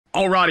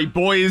Alrighty,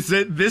 boys,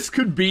 this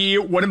could be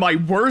one of my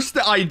worst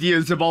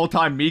ideas of all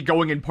time, me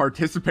going and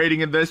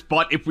participating in this,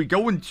 but if we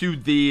go into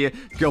the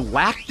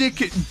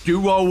Galactic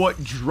Duo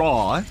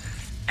draw,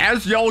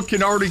 as y'all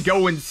can already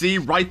go and see,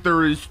 right,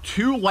 there is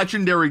 2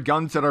 legendary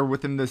guns that are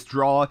within this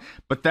draw,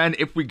 but then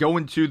if we go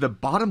into the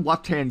bottom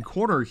left-hand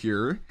corner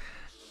here,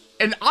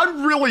 and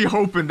I'm really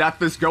hoping that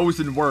this goes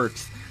and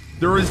works,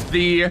 there is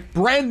the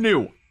brand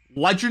new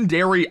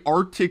legendary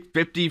Arctic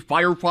 50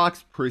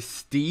 Firefox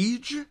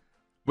Prestige,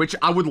 which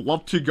I would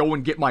love to go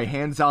and get my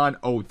hands on.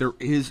 Oh, there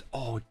is,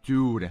 oh,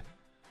 dude.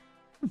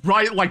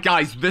 Right, like,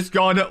 guys, this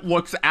gun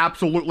looks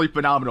absolutely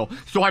phenomenal.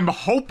 So I'm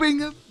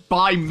hoping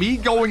by me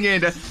going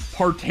in,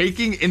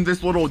 partaking in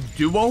this little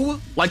duo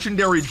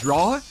legendary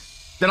draw,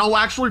 that I'll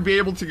actually be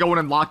able to go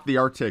and unlock the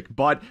Arctic.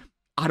 But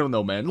I don't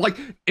know, man. Like,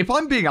 if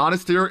I'm being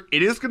honest here,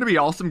 it is going to be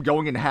awesome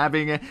going and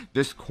having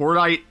this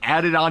cordite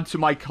added onto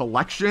my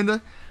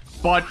collection.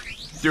 But,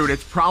 dude,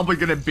 it's probably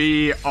going to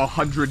be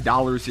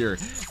 $100 here.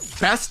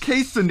 Best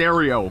case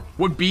scenario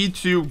would be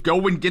to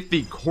go and get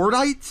the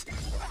cordite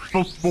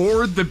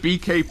before the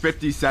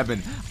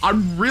BK-57.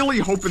 I'm really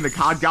hoping the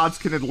COD gods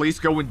can at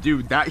least go and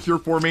do that here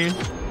for me.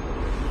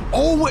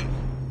 Oh,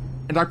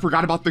 and I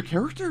forgot about the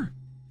character.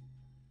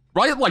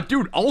 Right? Like,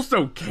 dude,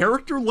 also,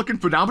 character looking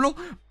phenomenal.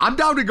 I'm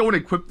down to go and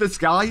equip this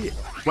guy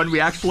when we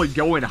actually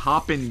go and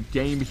hop in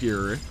game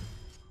here.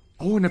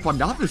 Oh, and if I'm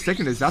not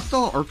mistaken, is that the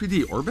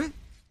RPD Orbit?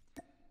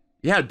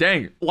 Yeah,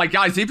 dang. Like,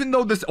 guys, even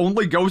though this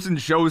only goes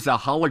and shows a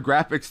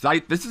holographic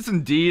sight, this is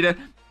indeed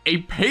a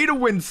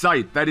pay-to-win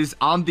sight that is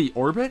on the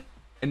Orbit.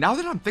 And now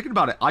that I'm thinking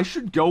about it, I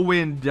should go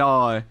and,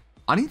 I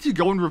need to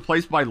go and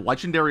replace my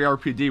legendary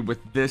RPD with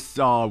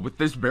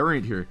this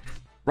variant here.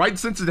 Right?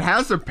 Since it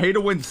has a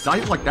pay-to-win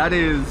sight, like, that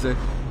is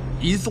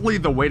easily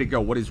the way to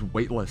go. What is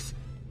weightless?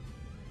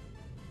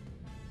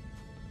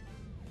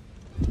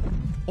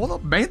 Hold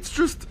up, man's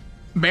just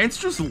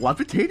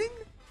levitating?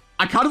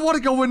 I kind of want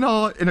to go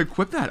and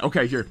equip that.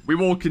 Okay, here. We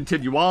will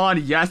continue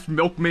on. Yes,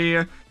 milk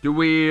me. Do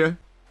we...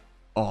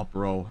 Oh,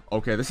 bro.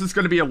 Okay, this is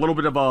going to be a little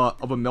bit of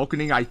a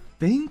milking, I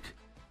think.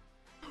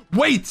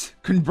 Wait!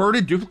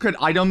 Converted duplicate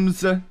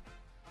items.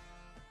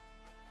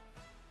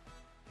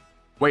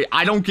 Wait,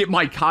 I don't get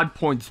my COD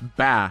points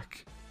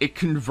back. It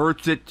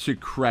converts it to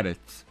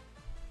credits.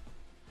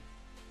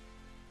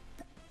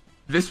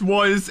 This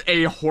was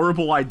a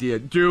horrible idea.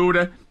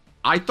 Dude,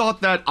 I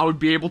thought that I would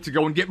be able to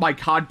go and get my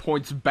COD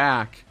points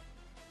back.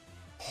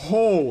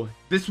 Oh,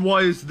 this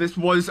was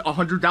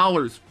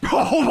 $100.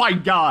 Oh my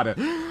god.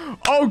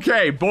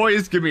 Okay,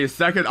 boys, give me a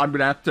second. I'm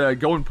gonna have to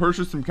go and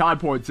purchase some COD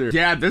points here.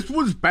 Yeah, this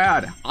was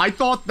bad. I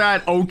thought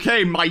that,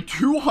 okay, my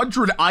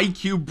 200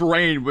 IQ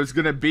brain was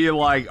gonna be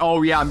like,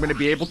 oh yeah, I'm gonna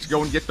be able to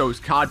go and get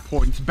those COD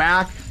points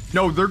back.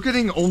 No, they're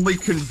getting only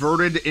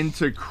converted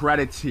into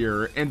credits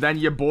here, and then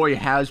your boy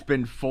has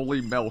been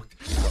fully milked.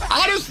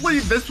 Honestly,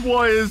 this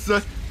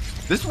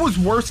was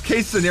worst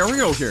case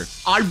scenario here.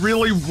 I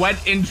really went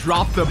and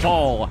dropped the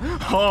ball.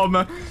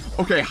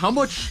 Okay, how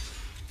much?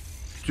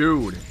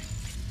 Dude.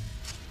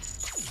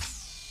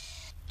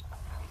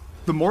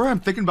 The more I'm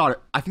thinking about it,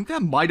 I think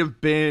that might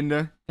have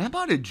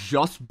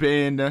just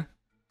been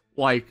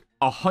like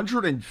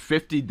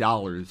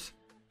 $150.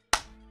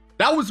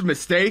 That was a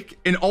mistake.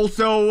 And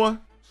also,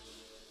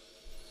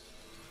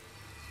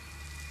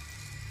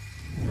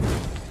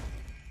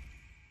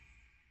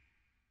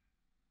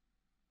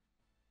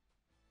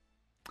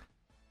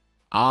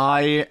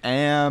 I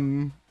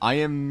am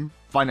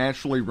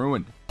financially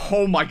ruined.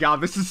 Oh my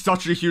god, this is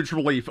such a huge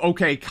relief.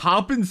 Okay,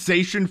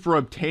 compensation for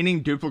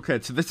obtaining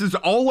duplicates. This is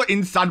all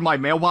inside my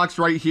mailbox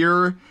right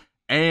here.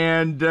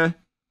 And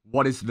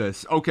what is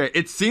this? Okay,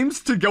 it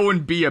seems to go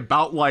and be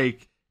about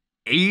like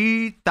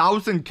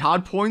 8,000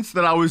 COD points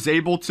that I was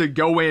able to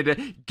go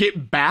and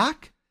get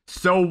back.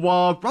 So,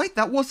 right,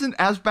 that wasn't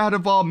as bad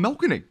of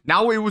milking.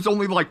 Now it was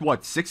only like,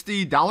 what,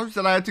 $60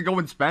 that I had to go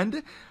and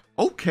spend?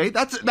 Okay,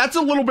 that's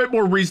a little bit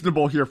more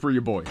reasonable here for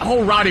you, boy.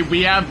 Alrighty,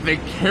 we have the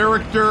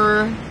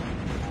character,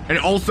 and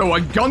also a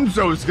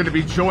Gunzo is going to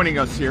be joining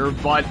us here,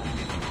 but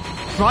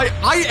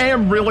I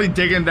am really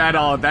digging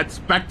that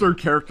Spectre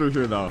character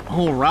here, though.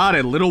 Alright,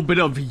 a little bit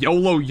of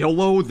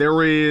YOLO.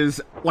 There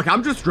is, like,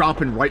 I'm just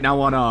dropping right now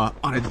on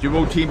a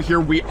duo team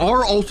here. We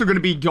are also going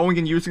to be going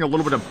and using a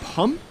little bit of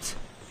pumped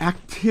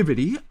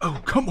activity.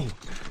 Oh, come on.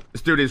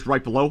 This dude is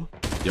right below.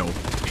 Yo.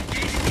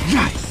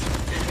 Yes!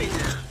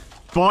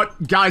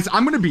 But, guys,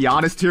 I'm going to be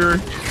honest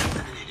here.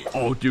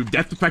 Oh, dude,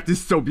 Death Effect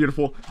is so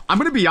beautiful. I'm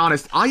going to be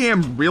honest. I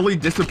am really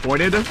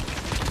disappointed.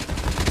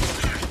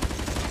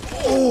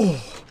 Oh.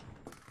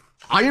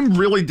 I am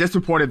really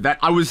disappointed that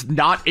I was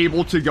not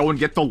able to go and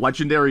get the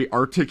legendary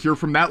Arctic here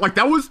from that. Like,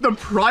 that was the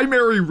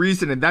primary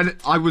reason. And then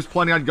I was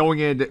planning on going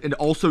in and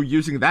also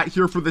using that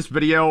here for this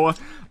video.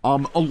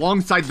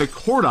 Alongside the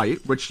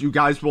cordite, which you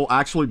guys will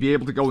actually be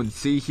able to go and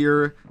see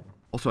here.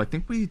 Also, I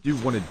think we do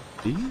one of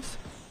these.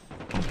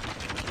 Oh.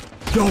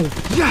 Yo,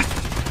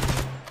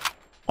 yes!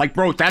 Like,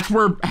 bro, that's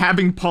where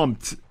having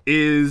pumped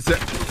is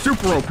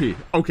super OP.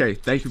 Okay,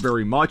 thank you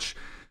very much.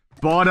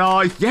 But,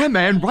 yeah,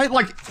 man, right?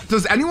 Like,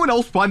 Does anyone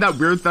else find that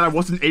weird that I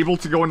wasn't able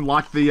to go and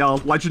lock the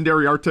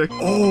legendary Arctic?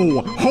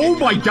 Oh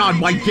my god,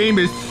 my game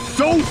is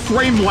so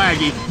frame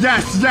laggy.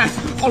 Yes.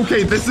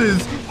 Okay, this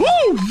is,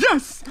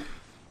 yes.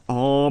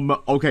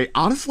 Okay,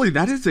 honestly,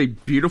 that is a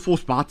beautiful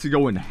spot to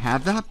go and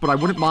have that, but I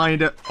wouldn't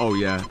mind. Oh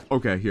yeah,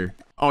 okay, here.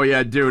 Oh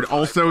yeah, dude,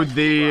 also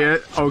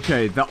the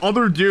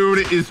other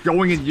dude is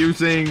going and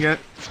using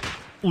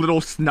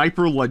little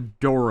sniper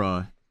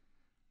Ladora.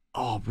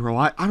 Oh, bro,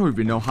 I don't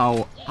even know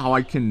how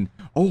I can,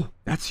 oh,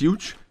 that's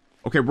huge.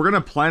 Okay, we're gonna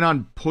plan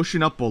on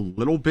pushing up a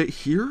little bit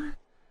here.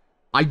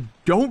 I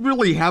don't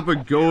really have a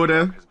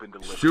good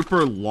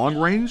super long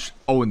range.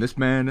 Oh, and this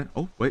man,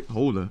 oh, wait,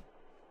 hold up.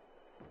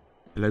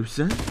 Hello,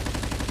 sir?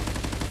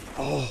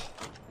 Oh.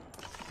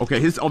 Okay,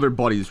 his other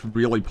buddy's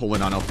really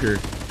pulling on up here.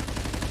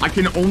 I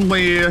can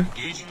only... Oh,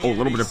 a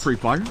little bit of free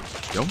fire.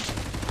 Yo.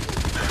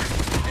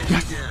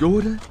 Yes,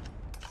 good.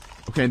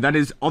 Okay, and then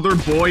his other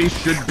boy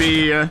should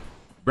be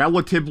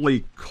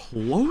relatively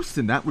close,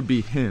 and that would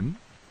be him.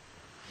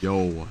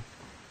 Yo.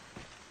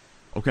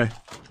 Okay.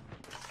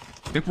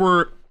 I think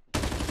we're...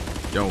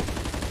 Yo.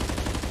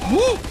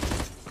 Oh!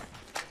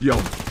 Yo.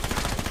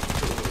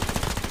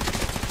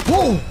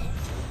 Oh!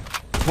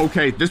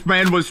 Okay, this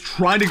man was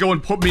trying to go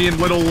and put me in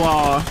little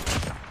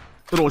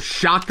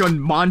shotgun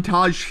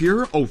montage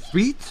here. Oh,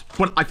 feet?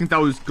 But I think that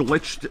was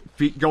glitched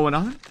feet going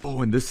on.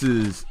 Oh, and this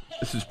is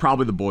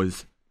probably the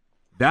boys.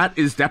 That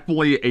is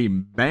definitely a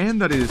man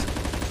that is...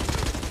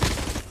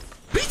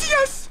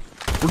 BTS!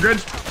 We're good.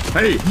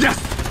 Hey,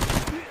 yes!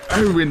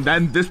 Oh, and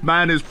then this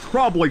man is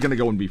probably gonna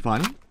go and be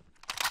final.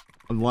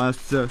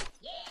 Unless,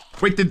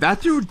 wait, did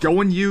that dude go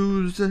and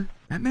use...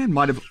 That man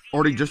might have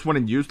already just went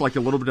and used like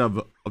a little bit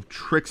of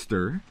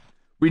Trickster.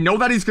 We know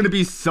that he's gonna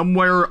be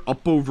somewhere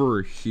up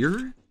over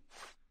here.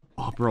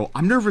 Oh, bro,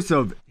 I'm nervous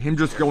of him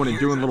just going and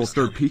doing a little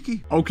third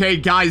peeky. Okay,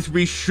 guys,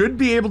 we should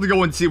be able to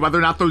go and see whether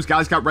or not those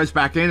guys got res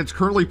back in. It's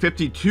currently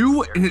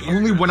 52, and it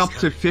only went up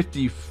to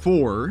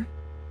 54.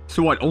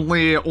 So what,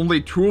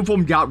 only 2 of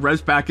them got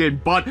res back in.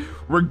 But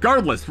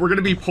regardless, we're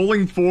gonna be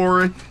pulling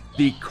for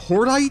the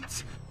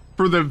Cordite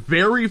for the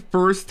very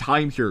first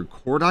time here.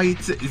 Cordite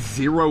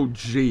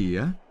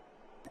 0G.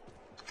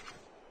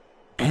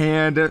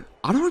 And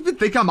I don't even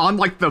think I'm on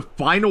like the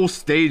final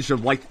stage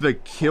of like the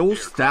kill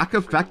stack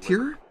effect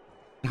here.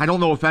 I don't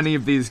know if any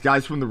of these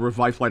guys from the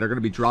revive flight are going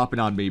to be dropping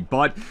on me,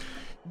 but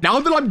now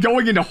that I'm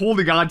going into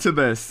holding on to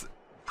this.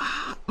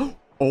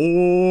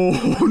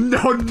 Oh,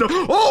 no.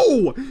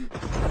 Oh!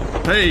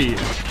 Hey,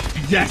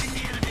 yes,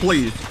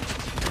 please.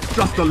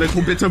 Just a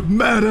little bit of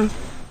murder.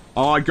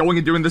 Going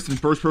and doing this in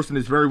first person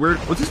is very weird.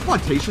 Was this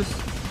flirtatious?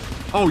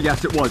 Oh,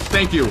 yes, it was.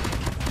 Thank you.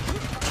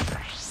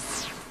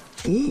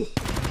 Oh.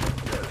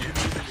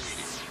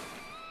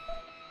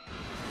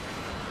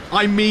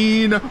 I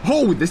mean,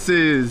 oh, this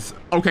is...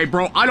 Okay,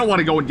 bro, I don't want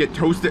to go and get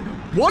toasted.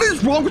 What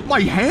is wrong with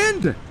my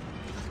hand?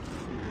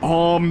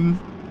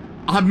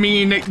 I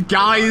mean,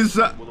 guys,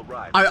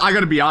 I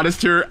gotta be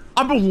honest here.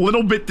 I'm a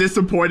little bit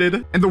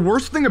disappointed. And the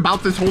worst thing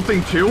about this whole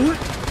thing, too...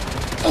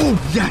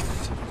 Oh,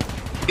 yes!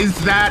 Is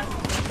that...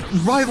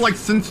 Right, like,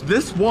 since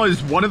this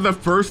was one of the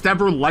first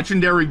ever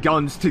legendary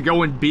guns to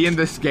go and be in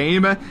this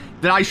game,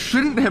 that I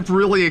shouldn't have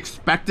really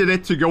expected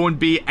it to go and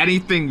be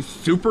anything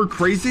super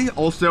crazy.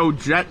 Also,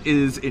 Jet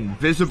is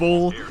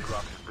invisible.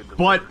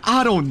 But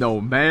I don't know,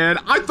 man.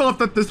 I thought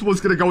that this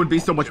was gonna go and be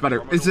so much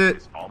better. Is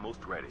it?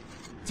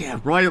 Yeah,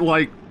 right,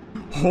 like...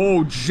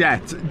 Oh,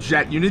 Jet,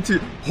 you need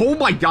to... Oh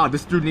my god,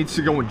 this dude needs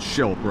to go and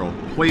chill, bro.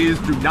 Please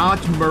do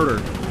not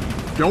murder.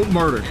 Don't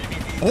murder.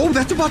 Oh,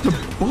 that's about to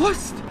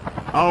bust.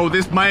 Oh,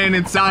 this man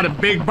inside of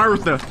Big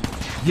Bertha.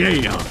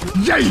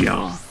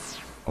 Yeah.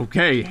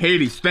 Okay,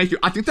 Hades, thank you.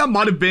 I think that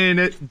might have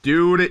been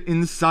dude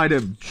inside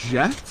of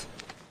Jet.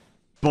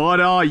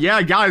 But,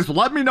 yeah, guys,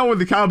 let me know in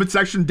the comment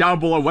section down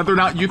below whether or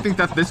not you think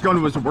that this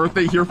gun was worth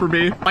it here for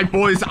me. Like,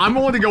 boys, I'm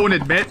willing to go and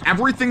admit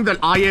everything that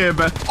I have...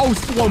 Oh,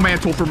 slow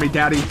mantle for me,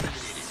 daddy.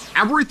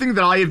 Everything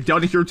that I have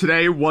done here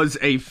today was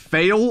a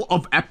fail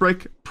of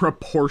epic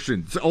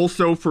proportions.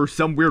 Also, for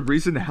some weird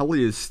reason,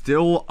 Heli is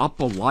still up,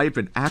 alive,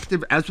 and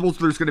active, as well as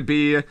there's going to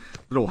be a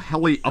little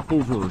Heli up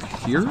over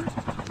here.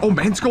 Oh,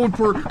 man's going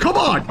for... Come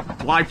on!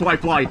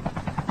 Fly.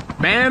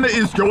 Man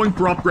is going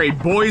for upgrade.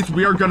 Boys,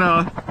 we are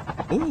gonna...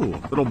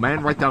 Oh, little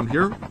man right down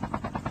here.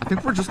 I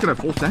think we're just gonna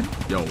full send.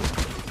 Yo.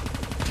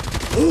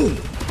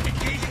 Oh!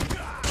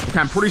 Okay,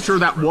 I'm pretty sure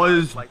that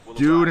was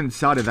dude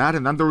inside of that,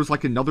 and then there was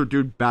like another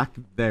dude back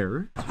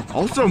there.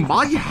 Also,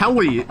 my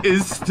Heli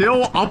is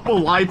still up,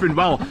 alive, and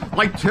well.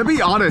 Like, to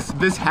be honest,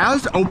 this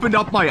has opened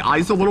up my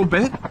eyes a little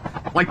bit.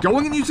 Like,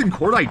 going and using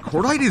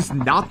Cordite is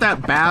not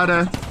that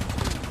bad.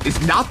 It's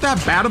not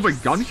that bad of a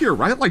gun here,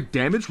 right? Like,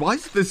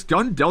 damage-wise, this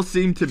gun does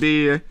seem to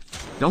be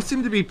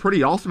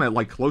pretty awesome at,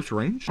 like, close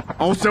range.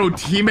 Also,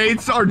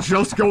 teammates are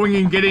just going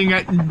and getting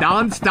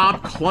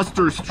non-stop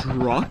cluster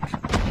struck.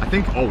 I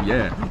think, oh,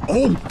 yeah.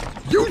 Oh,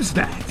 use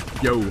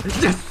that! Yo,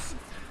 yes!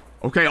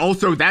 Okay,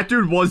 also, that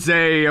dude was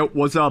a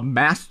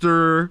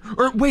master...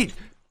 Or, wait,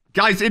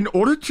 guys, in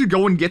order to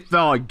go and get the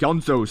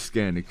Gunzo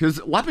skin, because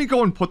let me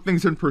go and put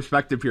things in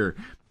perspective here.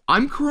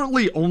 I'm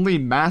currently only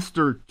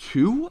Master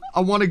 2,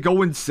 I want to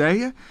go and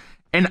say.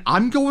 And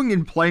I'm going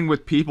and playing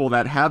with people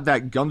that have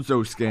that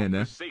Gunzo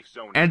skin.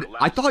 And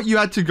I thought you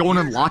had to go and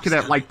unlock it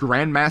at, like,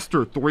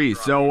 Grandmaster 3.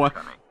 So,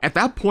 at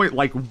that point,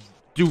 like,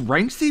 do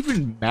ranks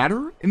even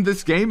matter in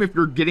this game if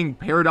you're getting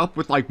paired up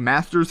with, like,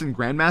 Masters and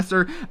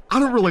Grandmaster? I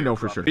don't really know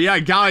for sure. But yeah,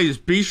 guys,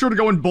 be sure to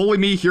go and bully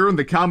me here in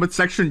the comment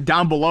section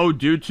down below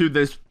due to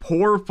this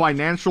poor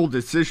financial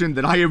decision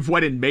that I have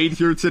went and made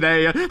here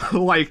today.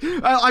 Like,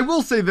 I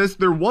will say this,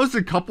 there was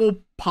a couple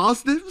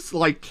positives,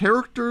 like,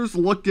 characters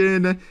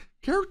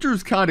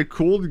kind of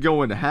cool to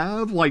go and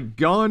have, like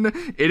gun.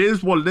 It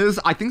is what it is.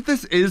 I think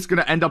this is going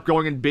to end up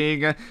going and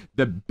being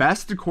the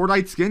best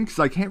Cordite skin because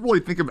I can't really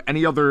think of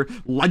any other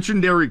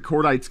legendary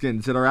Cordite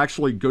skins that are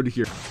actually good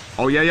here.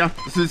 Oh, yeah.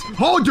 This is...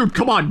 Oh, dude,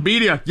 come on,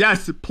 media.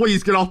 Yes,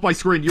 please get off my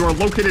screen. You are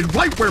located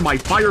right where my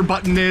fire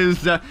button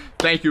is.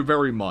 Thank you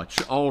very much.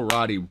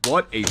 Alrighty,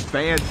 what a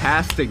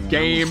fantastic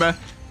game.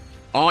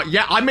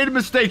 Yeah, I made a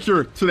mistake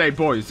here today,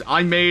 boys.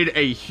 I made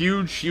a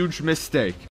huge mistake.